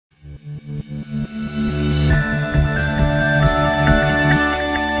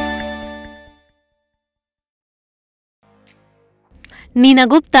Neena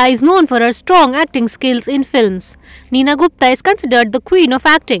Gupta is known for her strong acting skills in films. Neena Gupta is considered the queen of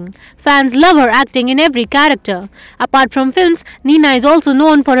acting. Fans love her acting in every character. Apart from films, Neena is also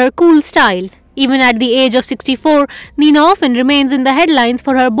known for her cool style. Even at the age of 64, Neena often remains in the headlines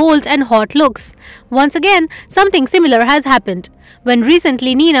for her bold and hot looks. Once again, something similar has happened, when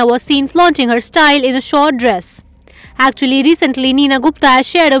recently Neena was seen flaunting her style in a short dress. Actually, recently Neena Gupta has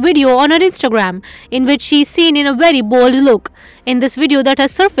shared a video on her Instagram in which she is seen in a very bold look. In this video that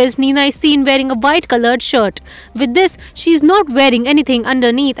has surfaced, Neena is seen wearing a white colored shirt. With this, she is not wearing anything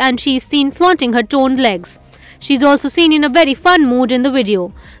underneath and she is seen flaunting her toned legs. She is also seen in a very fun mood in the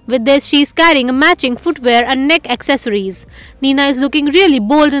video. With this, she is carrying a matching footwear and neck accessories. Neena is looking really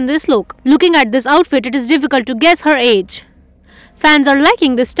bold in this look. Looking at this outfit, it is difficult to guess her age. Fans are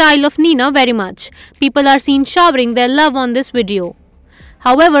liking the style of Neena very much. People are seen showering their love on this video.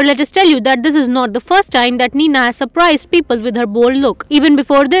 However, let us tell you that this is not the first time that Neena has surprised people with her bold look. Even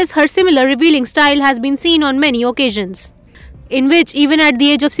before this, her similar revealing style has been seen on many occasions, in which even at the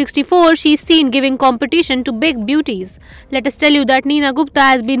age of 64, she is seen giving competition to big beauties. Let us tell you that Neena Gupta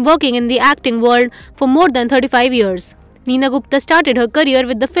has been working in the acting world for more than 35 years. Neena Gupta started her career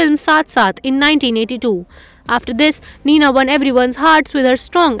with the film Saath Saath in 1982. After this, Neena won everyone's hearts with her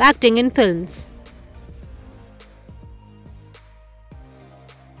strong acting in films.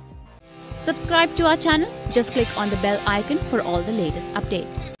 Subscribe to our channel. Just click on the bell icon for all the latest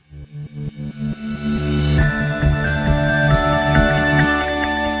updates.